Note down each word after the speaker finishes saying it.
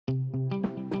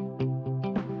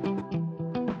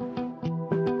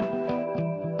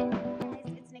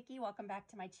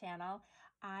to my channel.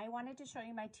 I wanted to show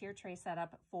you my tier tray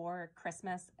setup for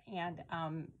Christmas, and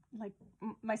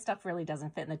my stuff really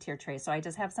doesn't fit in the tier tray, so I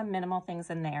just have some minimal things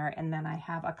in there, and then I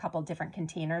have a couple different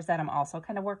containers that I'm also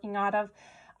kind of working out of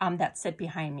that sit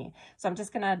behind me. So I'm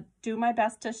just gonna do my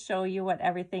best to show you what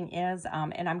everything is,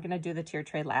 and I'm gonna do the tier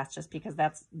tray last just because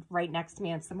that's right next to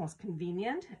me and it's the most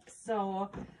convenient. So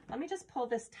let me just pull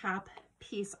this top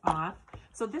piece off.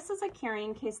 So this is a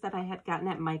carrying case that I had gotten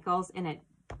at Michael's, and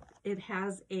it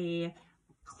has a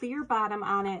clear bottom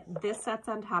on it. This sets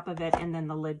on top of it, and then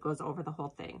the lid goes over the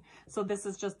whole thing. So this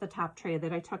is just the top tray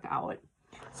that I took out.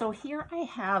 So here I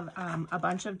have a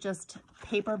bunch of just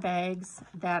paper bags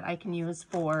that I can use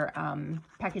for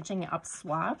packaging up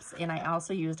swaps, and I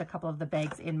also used a couple of the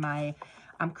bags in my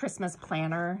Christmas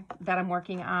planner that I'm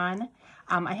working on.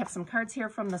 I have some cards here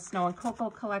from the Snow and Cocoa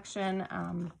collection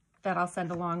that I'll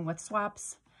send along with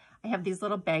swaps. I have these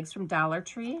little bags from Dollar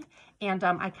Tree, and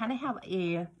I kind of have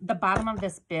the bottom of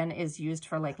this bin is used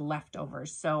for like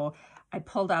leftovers. So I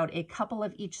pulled out a couple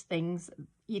of each thing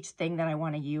that I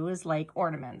want to use, like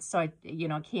ornaments. So I,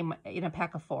 came in a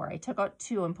pack of 4. I took out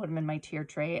 2 and put them in my tier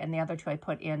tray, and the other 2 I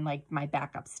put in like my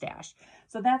backup stash.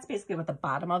 So that's basically what the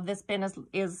bottom of this bin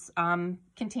is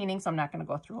containing. So I'm not going to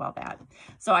go through all that.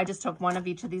 So I just took one of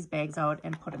each of these bags out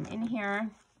and put them in here.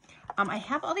 I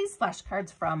have all these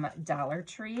flashcards from Dollar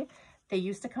Tree. They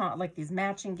used to come out like these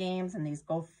matching games and these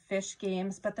Go Fish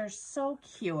games, but they're so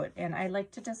cute. And I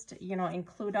like to just,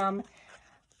 include them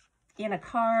in a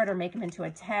card or make them into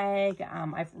a tag.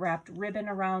 I've wrapped ribbon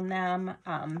around them.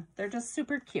 They're just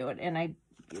super cute, and I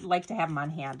like to have them on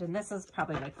hand. And this is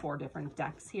probably like 4 different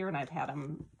decks here, and I've had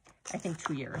them, I think,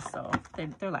 2 years, so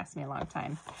they're lasting me a long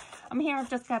time. Here I've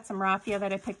just got some raffia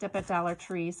that I picked up at Dollar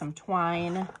Tree, some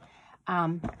twine.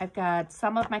 I've got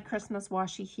some of my Christmas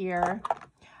washi here.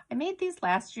 I made these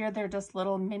last year. They're just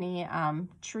little mini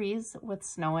trees with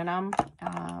snow in them.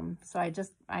 So I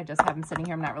just have them sitting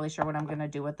here. I'm not really sure what I'm going to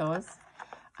do with those.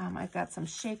 I've got some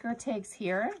shaker tags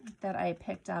here that I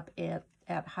picked up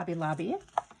at Hobby Lobby.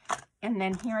 And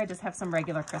then here I just have some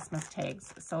regular Christmas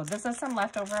tags. So this is some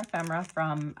leftover ephemera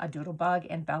from a Doodlebug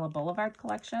and Bella Boulevard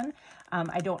collection.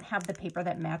 I don't have the paper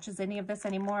that matches any of this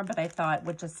anymore, but I thought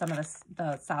with just some of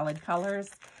the solid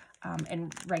colors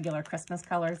and regular Christmas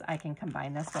colors, I can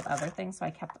combine this with other things. So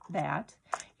I kept that.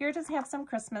 Here I just have some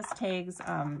Christmas tags,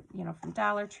 from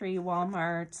Dollar Tree,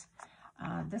 Walmart.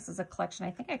 This is a collection. I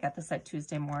think I got this at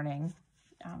Tuesday Morning.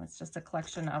 It's just a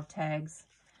collection of tags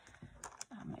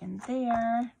in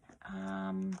there.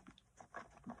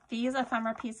 These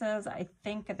ephemera pieces, I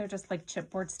think they're just like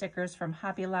chipboard stickers from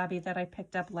Hobby Lobby that I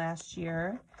picked up last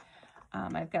year.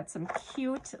 I've got some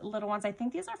cute little ones. I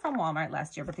think these are from Walmart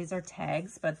last year, but these are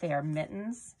tags, but they are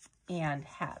mittens and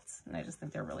hats, and I just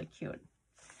think they're really cute.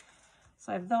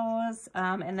 So I have those,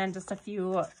 and then just a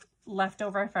few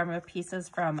leftover ephemera pieces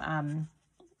from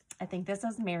I think this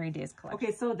is Merry Days collection.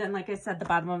 Okay, so then, like I said, the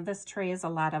bottom of this tray is a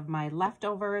lot of my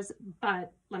leftovers,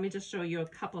 but let me just show you a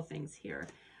couple things here.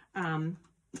 I've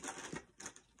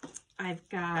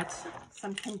got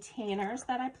some containers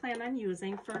that I plan on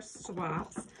using for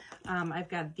swaps. I've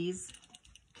got these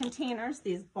containers,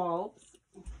 these bulbs.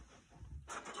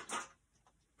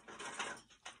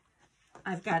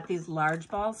 I've got these large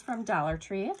balls from Dollar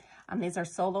Tree. These are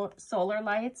solar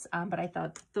lights, but I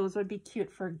thought those would be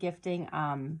cute for gifting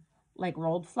like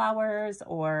rolled flowers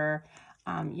or,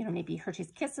 maybe Hershey's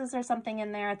Kisses or something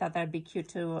in there. I thought that would be cute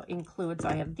to include. So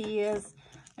I have these.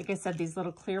 Like I said, these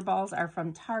little clear balls are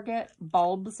from Target.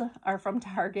 Bulbs are from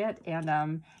Target.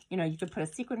 And, you could put a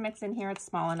sequin mix in here. It's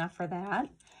small enough for that.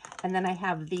 And then I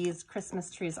have these Christmas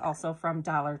trees also from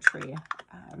Dollar Tree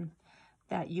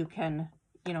that you can,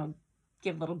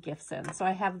 give little gifts in. So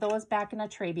I have those back in a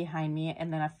tray behind me,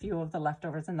 and then a few of the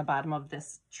leftovers in the bottom of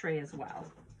this tray as well.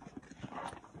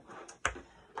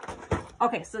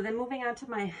 Okay, so then moving on to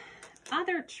my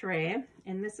other tray,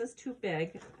 and this is too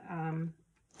big.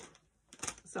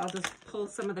 So I'll just pull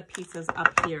some of the pieces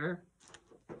up here.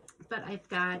 But I've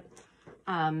got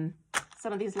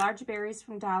some of these large berries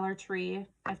from Dollar Tree.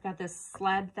 I've got this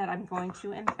sled that I'm going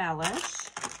to embellish.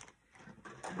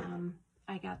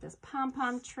 I got this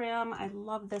pom-pom trim. I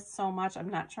love this so much. I'm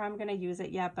not sure I'm going to use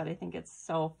it yet, but I think it's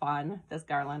so fun. This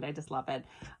garland, I just love it.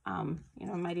 I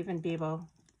might even be able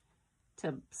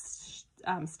to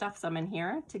stuff some in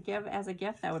here to give as a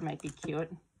gift. That might be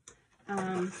cute.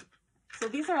 So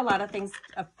these are a lot of things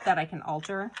that I can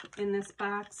alter in this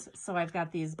box. So I've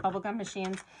got these bubblegum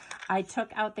machines. I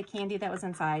took out the candy that was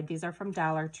inside. These are from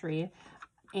Dollar Tree.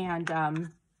 And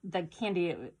the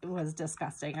candy was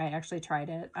disgusting. I actually tried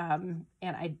it. And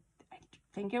I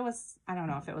think it was, I don't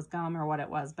know if it was gum or what it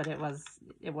was, but it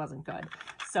wasn't good.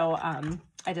 So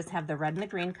I just have the red and the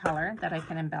green color that I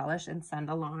can embellish and send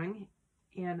along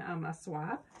in a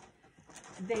swap.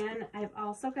 Then I've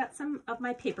also got some of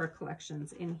my paper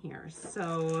collections in here.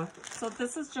 So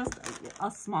this is just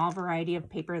a small variety of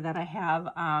paper that I have.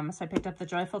 So I picked up the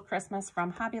Joyful Christmas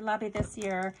from Hobby Lobby this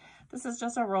year. This is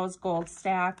just a rose gold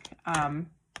stack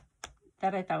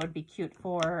that I thought would be cute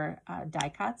for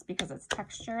die cuts because it's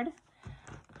textured.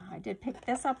 I did pick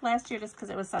this up last year just because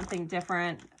it was something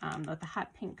different with the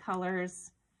hot pink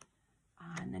colors.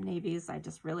 And the navies, I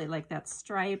just really like that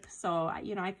stripe. So,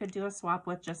 you know, I could do a swap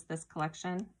with just this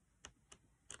collection.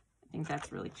 I think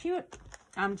that's really cute.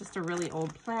 Just a really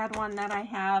old plaid one that I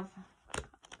have.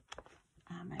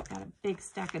 I've got a big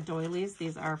stack of doilies.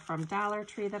 These are from Dollar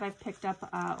Tree that I've picked up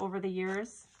over the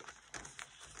years.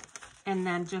 And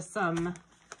then just some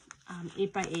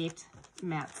 8x8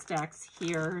 matte stacks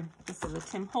here. This is a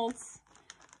Tim Holtz.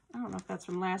 I don't know if that's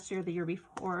from last year or the year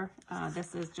before.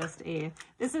 This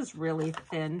is really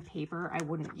thin paper. I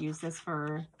wouldn't use this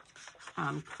for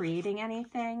creating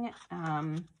anything.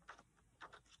 I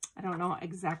don't know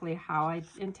exactly how I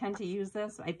intend to use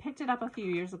this. I picked it up a few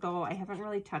years ago. I haven't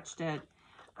really touched it.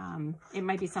 It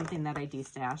might be something that I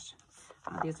de-stash.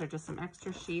 These are just some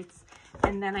extra sheets.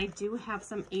 And then I do have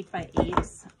some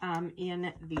 8x8s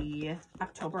in the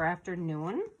October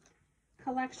Afternoon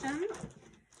collection.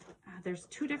 There's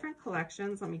two different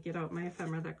collections. Let me get out my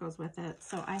ephemera that goes with it.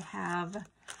 So I have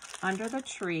Under the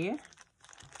Tree.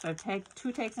 So I've tagged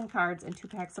 2 tags and cards and 2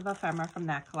 packs of ephemera from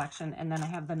that collection. And then I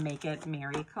have the Make It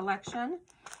Merry collection.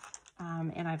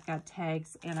 And I've got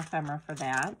tags and ephemera for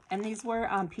that. And these were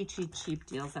peachy cheap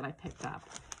deals that I picked up.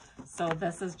 So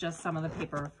this is just some of the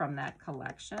paper from that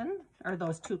collection, or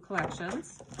those 2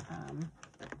 collections.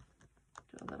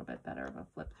 Do a little bit better of a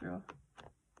flip through.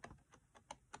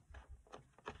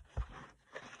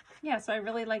 Yeah, so I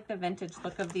really like the vintage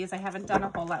look of these. I haven't done a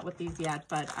whole lot with these yet,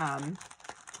 but I'm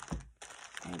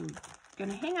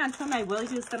gonna hang on to them. I will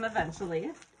use them eventually.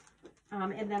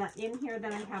 And then in here,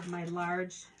 then I have my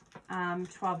large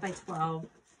 12x12,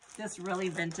 this really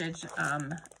vintage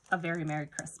A Very Merry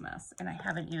Christmas. And I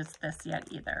haven't used this yet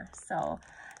either. So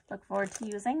look forward to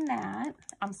using that.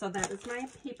 So that is my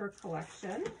paper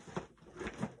collection.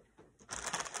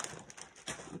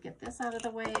 Get this out of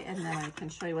the way, and then I can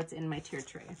show you what's in my tier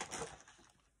tray.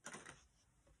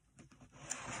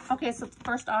 Okay, so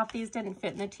first off, these didn't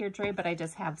fit in the tier tray, but I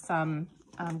just have some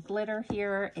glitter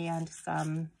here and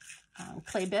some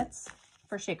clay bits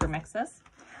for shaker mixes.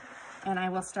 And I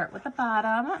will start with the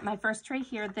bottom. My first tray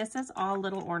here, this is all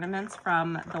little ornaments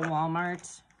from the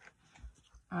Walmart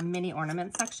mini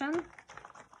ornament section.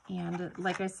 And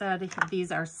like I said,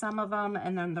 these are some of them,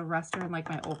 and then the rest are in like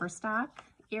my overstock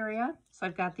area. So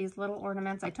I've got these little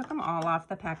ornaments. I took them all off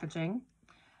the packaging.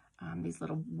 These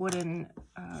little wooden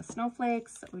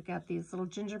snowflakes. We've got these little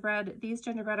gingerbread. These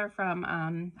gingerbread are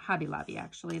from Hobby Lobby,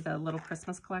 actually, the little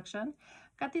Christmas collection.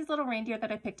 Got these little reindeer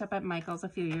that I picked up at Michael's a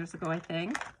few years ago, I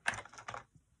think.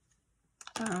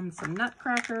 Some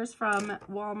nutcrackers from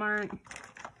Walmart.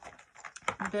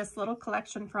 This little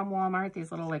collection from Walmart,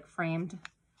 these little like framed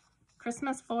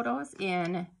Christmas photos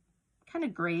in kind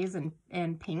of grays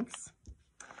and pinks.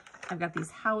 I've got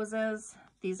these houses.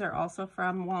 These are also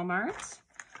from Walmart.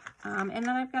 And then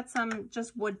I've got some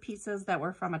just wood pieces that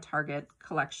were from a Target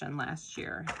collection last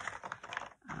year.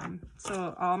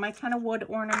 So all my kind of wood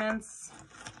ornaments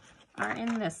are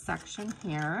in this section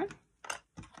here.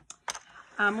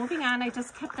 Moving on, I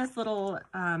just kept this little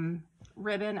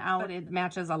ribbon out. It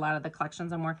matches a lot of the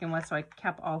collections I'm working with, so I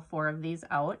kept all 4 of these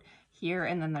out here.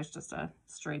 And then there's just a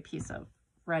stray piece of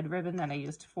red ribbon that I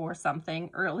used for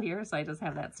something earlier, so I just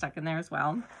have that stuck in there as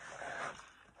well.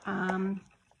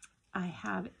 I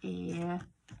have a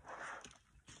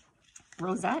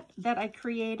rosette that I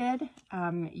created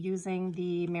using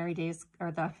the Merry Days,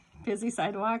 or the Busy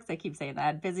Sidewalks, I keep saying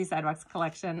that, Busy Sidewalks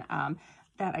collection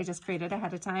that I just created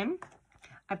ahead of time.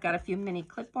 I've got a few mini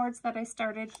clipboards that I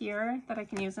started here that I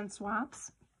can use in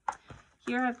swaps.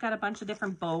 Here I've got a bunch of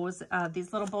different bows.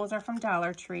 These little bows are from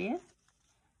Dollar Tree.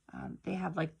 They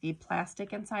have like the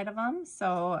plastic inside of them,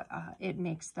 so it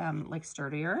makes them like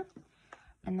sturdier.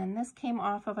 And then this came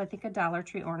off of, I think, a Dollar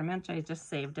Tree ornament. I just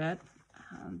saved it.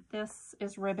 This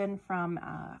is ribbon from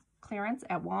clearance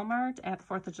at Walmart at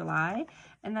 4th of July.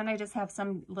 And then I just have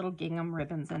some little gingham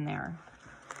ribbons in there.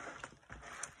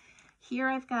 Here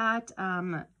I've got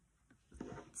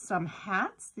some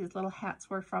hats. These little hats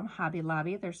were from Hobby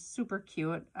Lobby. They're super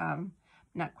cute.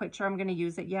 Not quite sure I'm going to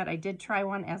use it yet. I did try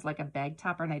one as like a bag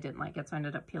topper and I didn't like it, so I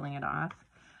ended up peeling it off.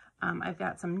 I've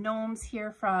got some gnomes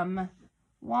here from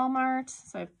Walmart.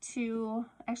 So I have 2.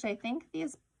 Actually, I think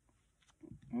these,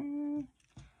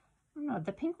 don't know,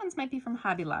 the pink ones might be from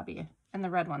Hobby Lobby and the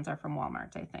red ones are from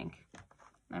Walmart, I think.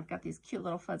 And I've got these cute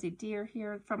little fuzzy deer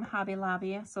here from Hobby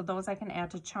Lobby. So those I can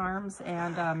add to charms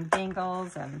and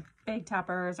dangles and bag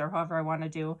toppers or however I want to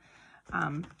do,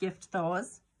 gift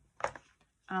those.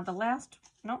 The last,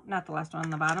 nope, not the last one on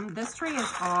the bottom. This tray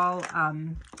is all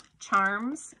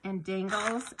charms and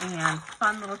dangles and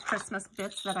fun little Christmas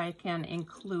bits that I can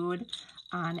include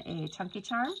on a chunky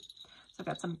charm. So I've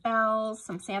got some bells,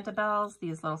 some Santa bells,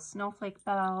 these little snowflake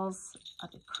bells,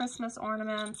 the Christmas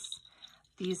ornaments,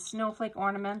 these snowflake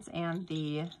ornaments, and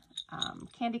the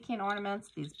candy cane ornaments,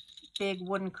 these big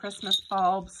wooden Christmas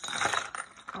bulbs.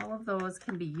 All of those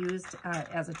can be used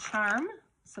as a charm.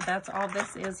 So that's all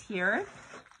this is here.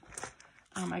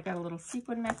 I got a little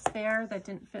sequin mix there that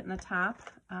didn't fit in the top.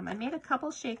 I made a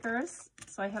couple shakers.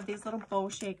 So I have these little bow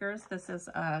shakers. This is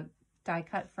a die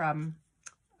cut from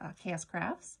Chaos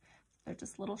Crafts. They're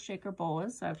just little shaker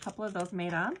bows. So I have a couple of those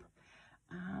made up.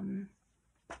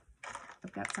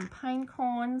 I've got some pine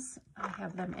cones. I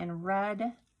have them in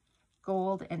red,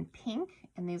 gold, and pink.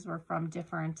 And these were from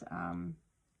different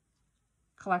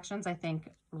collections. I think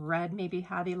red, maybe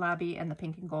Hobby Lobby, and the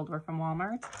pink and gold were from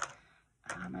Walmart.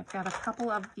 I've got a couple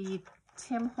of the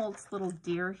Tim Holtz little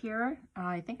deer here.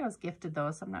 I think I was gifted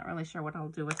those, so I'm not really sure what I'll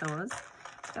do with those.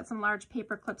 I've got some large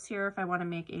paper clips here if I want to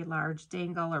make a large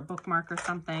dangle or bookmark or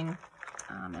something.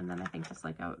 And then I think just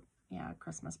like a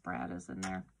Christmas Brad is in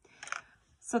there.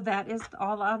 So that is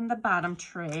all on the bottom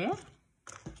tray.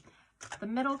 The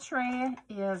middle tray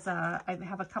is, I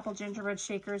have a couple gingerbread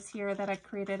shakers here that I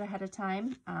created ahead of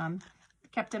time.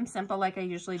 Kept them simple like I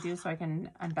usually do so I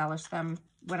can embellish them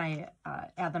when I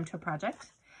add them to a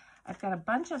project. I've got a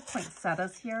bunch of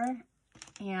poinsettias here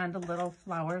and little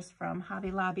flowers from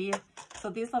Hobby Lobby. So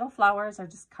these little flowers are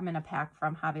just come in a pack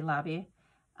from Hobby Lobby.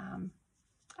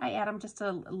 I add them just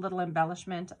a little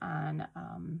embellishment on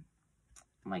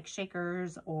like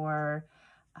shakers or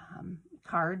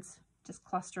cards, just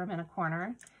cluster them in a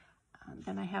corner.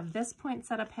 Then I have this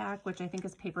poinsettia pack, which I think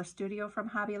is Paper Studio from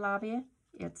Hobby Lobby.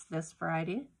 It's this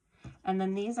variety. And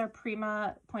then these are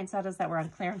Prima poinsettias that were on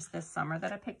clearance this summer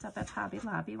that I picked up at Hobby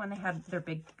Lobby when they had their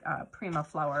big Prima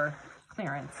flower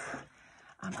clearance.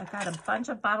 I've got a bunch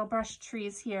of bottle brush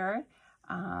trees here.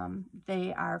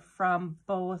 They are from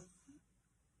both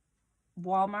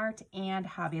Walmart and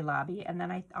Hobby Lobby. And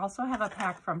then I also have a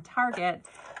pack from Target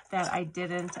that I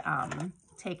didn't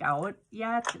take out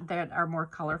yet that are more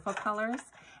colorful colors.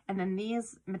 And then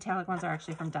these metallic ones are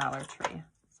actually from Dollar Tree.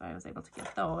 So I was able to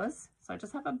get those. So I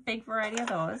just have a big variety of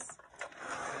those.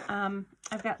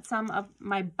 I've got some of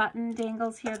my button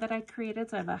dangles here that I created.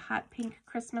 So I have a hot pink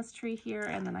Christmas tree here,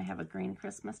 and then I have a green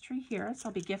Christmas tree here. So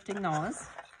I'll be gifting those.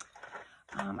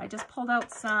 I just pulled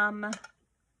out some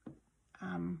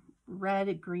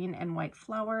red, green, and white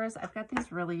flowers. I've got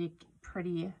these really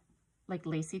pretty, like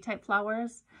lacy type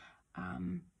flowers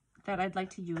that I'd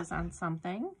like to use on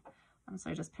something.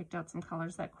 So I just picked out some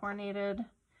colors that coordinated.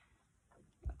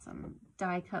 Got some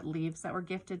die cut leaves that were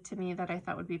gifted to me that I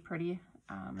thought would be pretty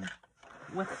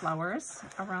with flowers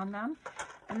around them.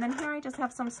 And then here I just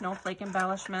have some snowflake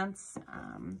embellishments.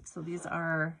 So these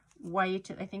are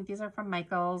white. I think these are from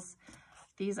Michael's.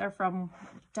 These are from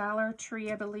Dollar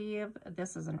Tree, I believe.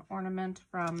 This is an ornament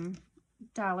from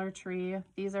Dollar Tree.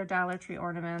 These are Dollar Tree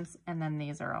ornaments. And then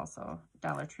these are also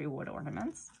Dollar Tree wood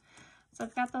ornaments. So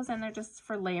I've got those in there just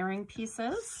for layering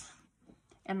pieces.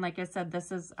 And like I said,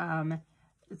 this is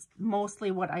it's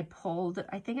mostly what I pulled.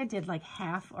 I think I did like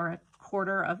half or a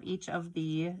quarter of each of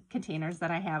the containers that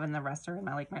I have, and the rest are in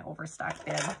my overstock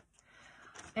bin.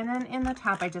 And then in the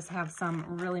top, I just have some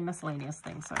really miscellaneous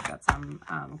things. So I've got some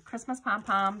Christmas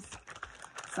pom-poms,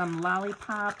 some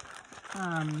lollipop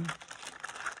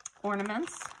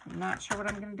ornaments. I'm not sure what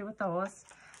I'm going to do with those.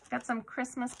 I've got some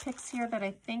Christmas picks here that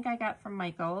I think I got from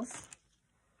Michael's.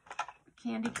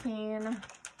 Candy cane.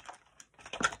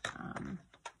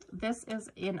 This is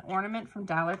an ornament from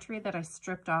Dollar Tree that I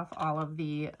stripped off all of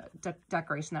the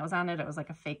decoration that was on it. It was like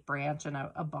a fake branch and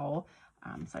a bow.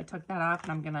 So I took that off,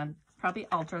 and I'm going to probably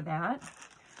alter that.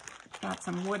 Got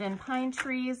some wooden pine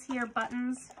trees here,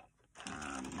 buttons.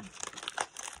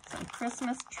 Some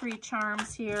Christmas tree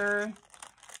charms here.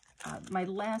 My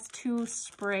last two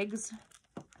sprigs.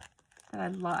 I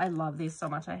love these so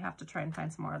much. I have to try and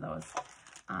find some more of those.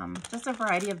 Just a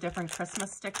variety of different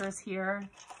Christmas stickers here.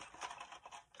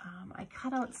 I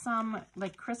cut out some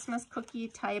like Christmas cookie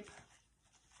type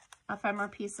ephemera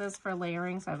pieces for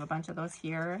layering. So I have a bunch of those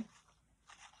here.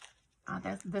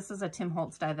 This is a Tim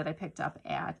Holtz die that I picked up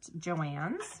at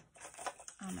Joann's.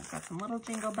 I've got some little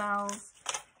jingle bells.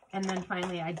 And then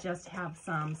finally, I just have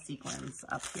some sequins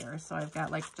up here. So I've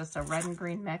got like just a red and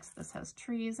green mix. This has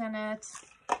trees in it.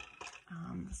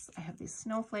 I have these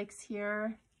snowflakes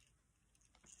here.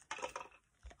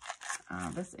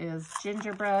 This is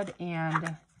gingerbread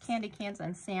and candy cans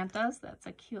and Santas. That's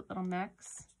a cute little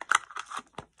mix.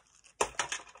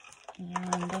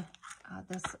 And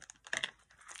this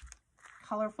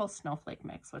colorful snowflake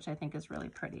mix, which I think is really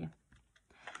pretty.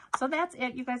 So that's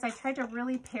it, you guys. I tried to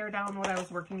really pare down what I was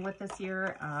working with this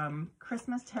year.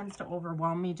 Christmas tends to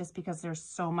overwhelm me just because there's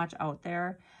so much out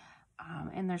there.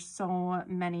 And there's so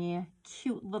many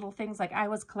cute little things. Like I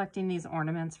was collecting these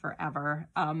ornaments forever,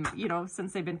 you know,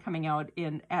 since they've been coming out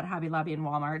at Hobby Lobby and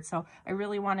Walmart. So I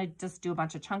really want to just do a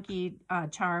bunch of chunky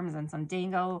charms and some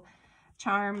dangle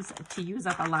charms to use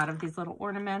up a lot of these little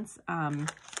ornaments.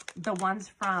 The ones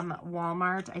from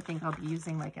Walmart, I think I'll be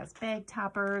using like as bag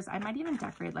toppers. I might even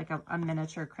decorate like a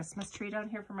miniature Christmas tree down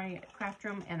here for my craft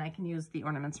room, and I can use the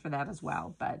ornaments for that as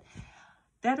well. But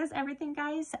that is everything,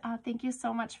 guys. Thank you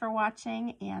so much for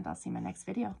watching, and I'll see you in my next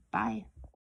video. Bye.